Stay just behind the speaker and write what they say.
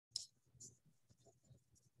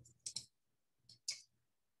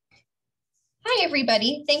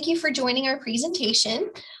everybody. Thank you for joining our presentation.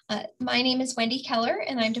 My name is Wendi Keller,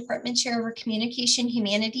 and I'm Department Chair of Communication,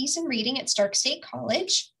 Humanities, and Reading at Stark State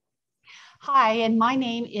College. Hi, and my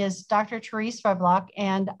name is Dr. Therese Revlock,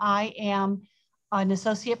 and I am an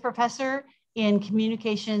Associate Professor in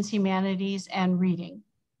Communications, Humanities, and Reading.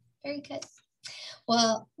 Very good.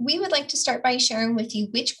 Well, we would like to start by sharing with you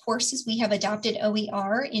which courses we have adopted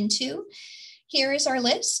OER into. Here is our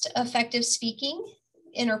list: Effective Speaking,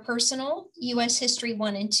 Interpersonal, U.S. History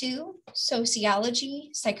 1 and 2, Sociology,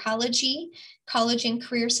 Psychology, College and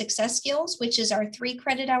Career Success Skills, which is our 3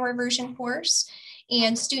 credit hour version course,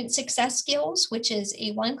 and Student Success Skills, which is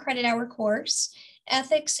a 1 credit hour course,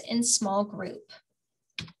 Ethics and Small Group.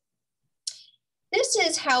 This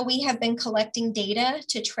is how we have been collecting data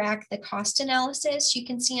to track the cost analysis. You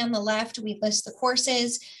can see on the left, we list the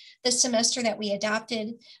courses, the semester that we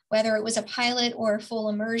adopted, whether it was a pilot or a full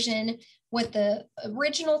immersion, what the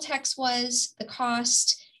original text was, the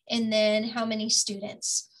cost, and then how many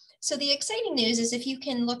students. So the exciting news is if you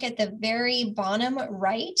can look at the very bottom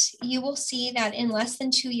right, you will see that in less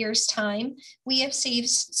than 2 years' time, we have saved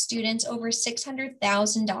students over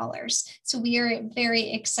 $600,000. So we are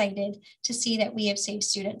very excited to see that we have saved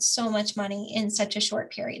students so much money in such a short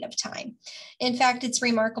period of time. In fact, it's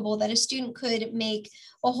remarkable that a student could make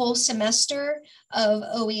a whole semester of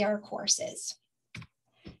OER courses.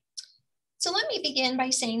 So let me begin by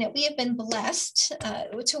saying that we have been blessed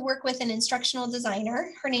to work with an instructional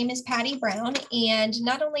designer. Her name is Patty Brown, and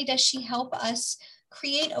not only does she help us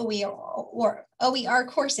create OER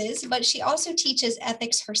courses, but she also teaches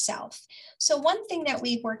ethics herself. So one thing that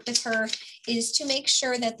we've worked with her is to make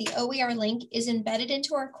sure that the OER link is embedded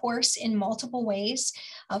into our course in multiple ways.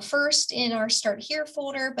 First in our Start Here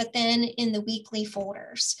folder, but then in the weekly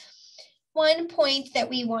folders. One point that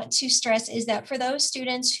we want to stress is that for those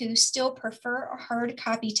students who still prefer a hard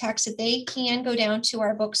copy text, that they can go down to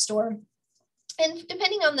our bookstore. And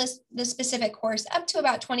depending on the specific course, up to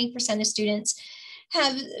about 20% of students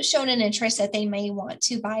have shown an interest that they may want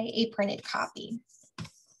to buy a printed copy.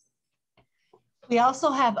 We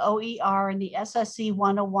also have OER in the SSC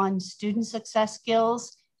 101 Student Success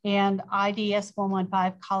Skills and IDS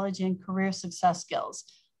 115 College and Career Success Skills.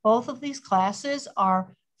 Both of these classes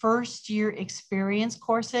are first-year experience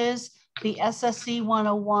courses. The SSC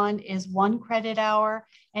 101 is 1 credit hour,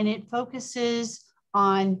 and it focuses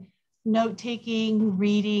on note-taking,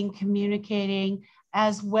 reading, communicating,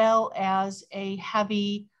 as well as a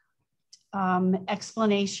heavy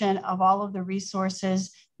explanation of all of the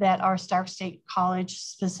resources that are Stark State College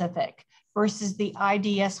specific, versus the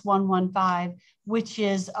IDS 115, which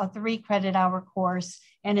is a 3 credit hour course,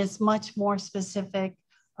 and it's much more specific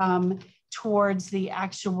towards the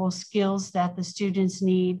actual skills that the students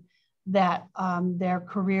need that their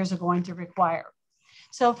careers are going to require.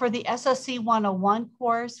 So for the SSC 101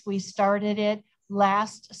 course, we started it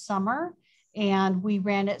last summer, and we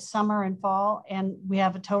ran it summer and fall, and we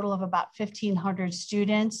have a total of about 1,500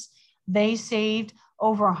 students. They saved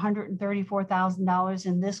over $134,000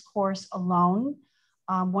 in this course alone.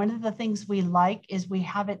 One of the things we like is we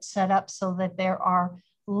have it set up so that there are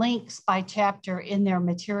links by chapter in their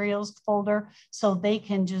materials folder, so they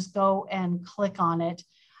can just go and click on it.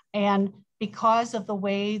 And because of the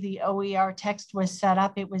way the OER text was set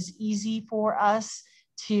up, it was easy for us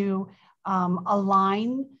to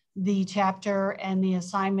align the chapter and the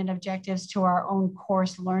assignment objectives to our own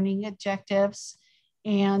course learning objectives.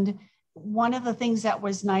 And one of the things that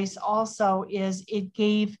was nice also is it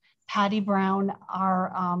gave Patty Brown,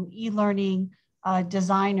 our e-learning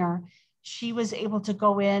designer, she was able to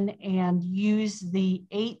go in and use the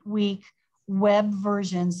 8-week web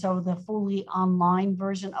version, so the fully online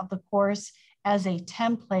version of the course, as a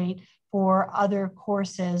template for other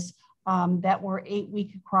courses that were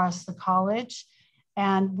 8-week across the college.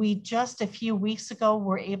 And we just a few weeks ago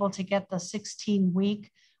were able to get the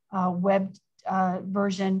 16-week web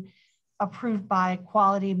version approved by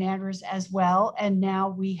Quality Matters as well. And now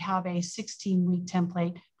we have a 16-week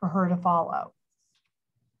template for her to follow.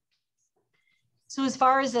 So as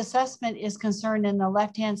far as assessment is concerned, in the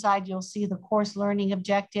left-hand side, you'll see the course learning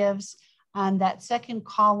objectives. On that second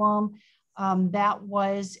column, that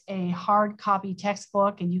was a hard copy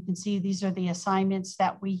textbook, and you can see these are the assignments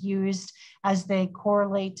that we used as they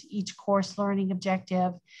correlate to each course learning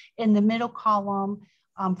objective. In the middle column,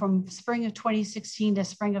 from spring of 2016 to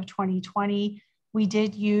spring of 2020, we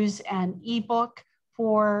did use an ebook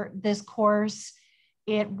for this course.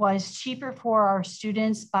 It was cheaper for our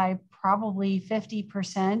students by probably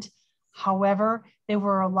 50%. However, there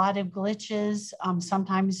were a lot of glitches.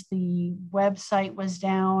 Sometimes the website was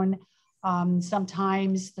down.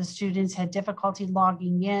 Sometimes the students had difficulty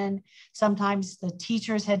logging in. Sometimes the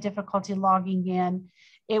teachers had difficulty logging in.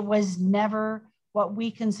 It was never what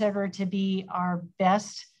we consider to be our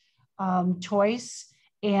best choice.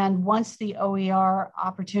 And once the OER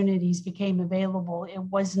opportunities became available, it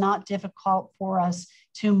was not difficult for us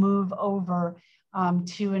to move over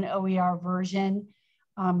to an OER version,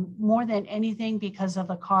 more than anything because of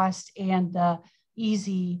the cost and the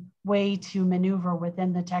easy way to maneuver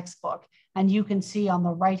within the textbook. And you can see on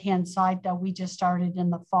the right-hand side that we just started in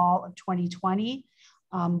the fall of 2020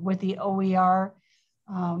 with the OER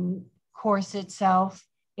course itself.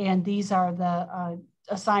 And these are the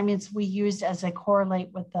assignments we used as they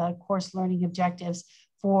correlate with the course learning objectives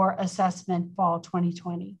for assessment fall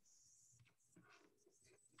 2020.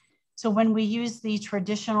 So when we use the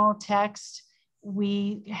traditional text,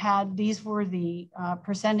 we had, these were the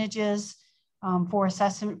percentages for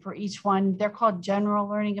assessment for each one. They're called general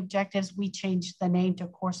learning objectives. We changed the name to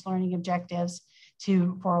course learning objectives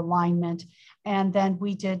for alignment. And then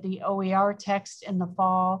we did the OER text in the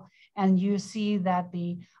fall. And you see that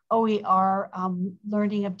the OER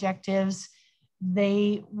learning objectives,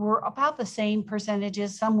 they were about the same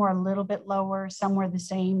percentages. Some were a little bit lower, some were the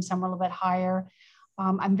same, some were a little bit higher.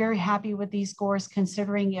 I'm very happy with these scores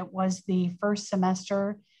considering it was the first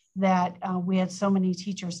semester that we had so many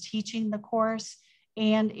teachers teaching the course,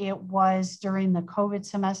 and it was during the COVID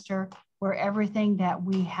semester where everything that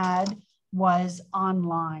we had was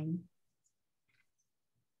online.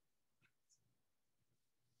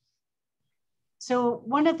 So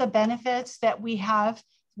one of the benefits that we have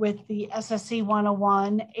with the SSC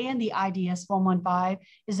 101 and the IDS 115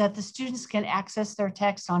 is that the students can access their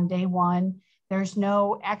text on day one. There's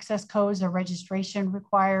no access codes or registration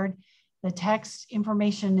required. The text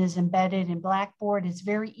information is embedded in Blackboard. It's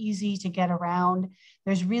very easy to get around.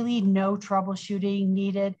 There's really no troubleshooting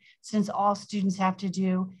needed, since all students have to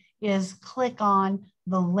do is click on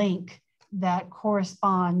the link that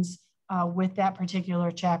corresponds with that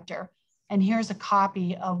particular chapter. And here's a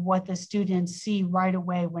copy of what the students see right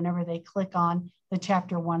away whenever they click on the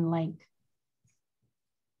chapter 1 link.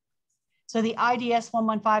 So the IDS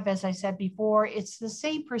 115, as I said before, it's the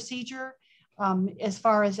same procedure as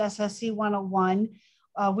far as SSC 101.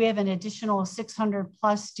 We have an additional 600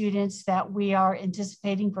 plus students that we are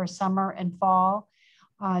anticipating for summer and fall,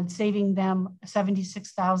 saving them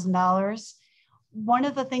 $76,000. One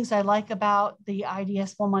of the things I like about the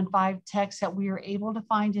IDS 115 text that we are able to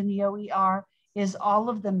find in the OER is all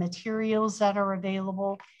of the materials that are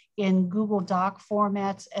available in Google Doc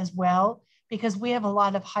formats as well, because we have a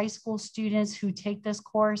lot of high school students who take this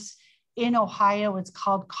course. In Ohio, it's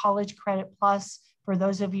called College Credit Plus, for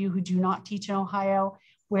those of you who do not teach in Ohio,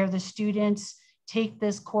 where the students take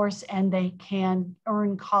this course and they can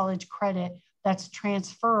earn college credit that's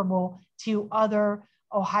transferable to other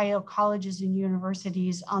Ohio colleges and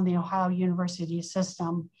universities on the Ohio University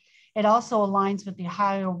system. It also aligns with the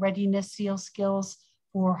Ohio Readiness Seal skills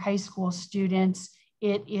for high school students.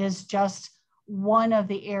 It is just one of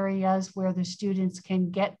the areas where the students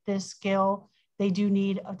can get this skill. They do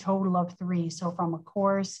need a total of 3. So from a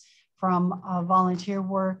course, from volunteer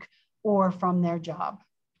work, or from their job.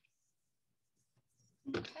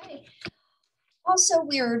 Okay. Also,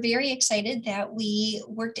 we are very excited that we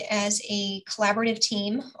worked as a collaborative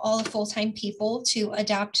team, all the full-time people, to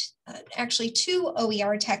adopt actually 2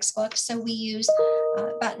 OER textbooks. So we use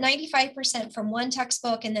about 95% from one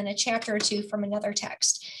textbook and then a chapter or 2 from another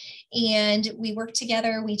text. And we worked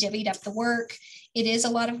together, we divvied up the work. It is a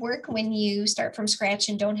lot of work when you start from scratch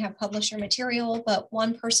and don't have publisher material, but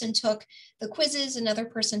one person took the quizzes, another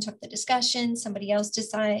person took the discussion, somebody else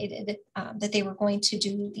decided that they were going to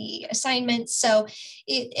do the assignments. So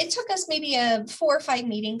it took us maybe 4 or 5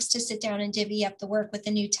 meetings to sit down and divvy up the work with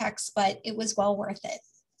the new text, but it was well worth it.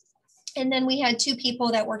 And then we had 2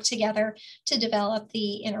 people that worked together to develop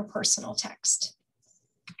the interpersonal text.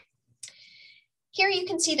 Here you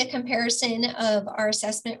can see the comparison of our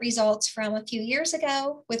assessment results from a few years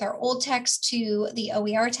ago with our old text to the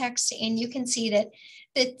OER text. And you can see that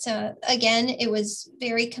again, it was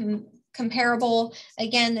very comparable.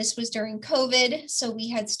 Again, this was during COVID. So we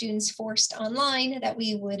had students forced online that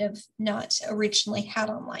we would have not originally had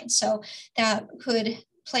online. So that could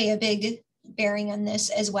play a big bearing on this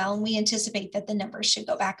as well. And we anticipate that the numbers should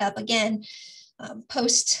go back up again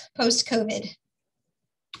post-COVID.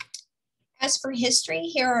 As for history,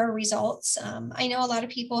 here are our results. I know a lot of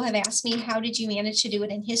people have asked me, how did you manage to do it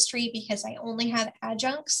in history? Because I only have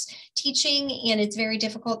adjuncts teaching and it's very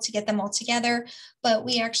difficult to get them all together. But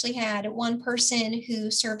we actually had one person who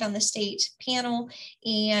served on the state panel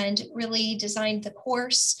and really designed the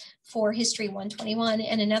course for History 121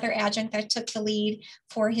 and another adjunct that took the lead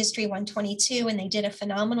for History 122, and they did a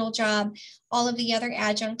phenomenal job. All of the other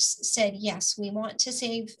adjuncts said, yes, we want to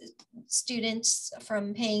save students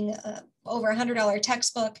from paying over $100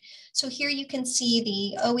 textbook. So here you can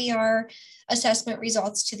see the OER assessment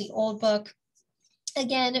results to the old book.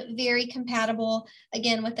 Again, very compatible,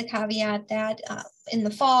 again, with the caveat that in the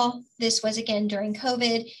fall, this was again during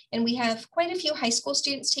COVID, and we have quite a few high school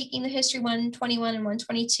students taking the History 121 and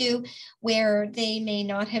 122 where they may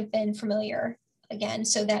not have been familiar again.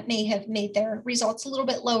 So that may have made their results a little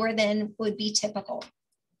bit lower than would be typical.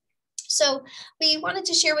 So we wanted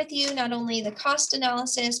to share with you not only the cost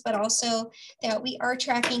analysis, but also that we are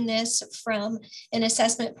tracking this from an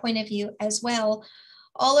assessment point of view as well.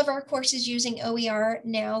 All of our courses using OER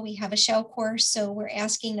now, we have a shell course, so we're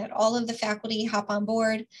asking that all of the faculty hop on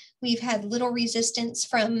board. We've had little resistance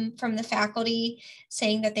from the faculty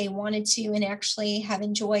saying that they wanted to and actually have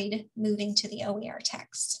enjoyed moving to the OER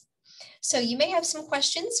text. So you may have some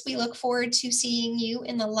questions. We look forward to seeing you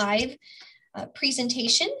in the live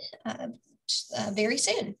presentation very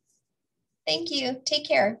soon. Thank you. Take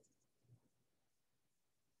care.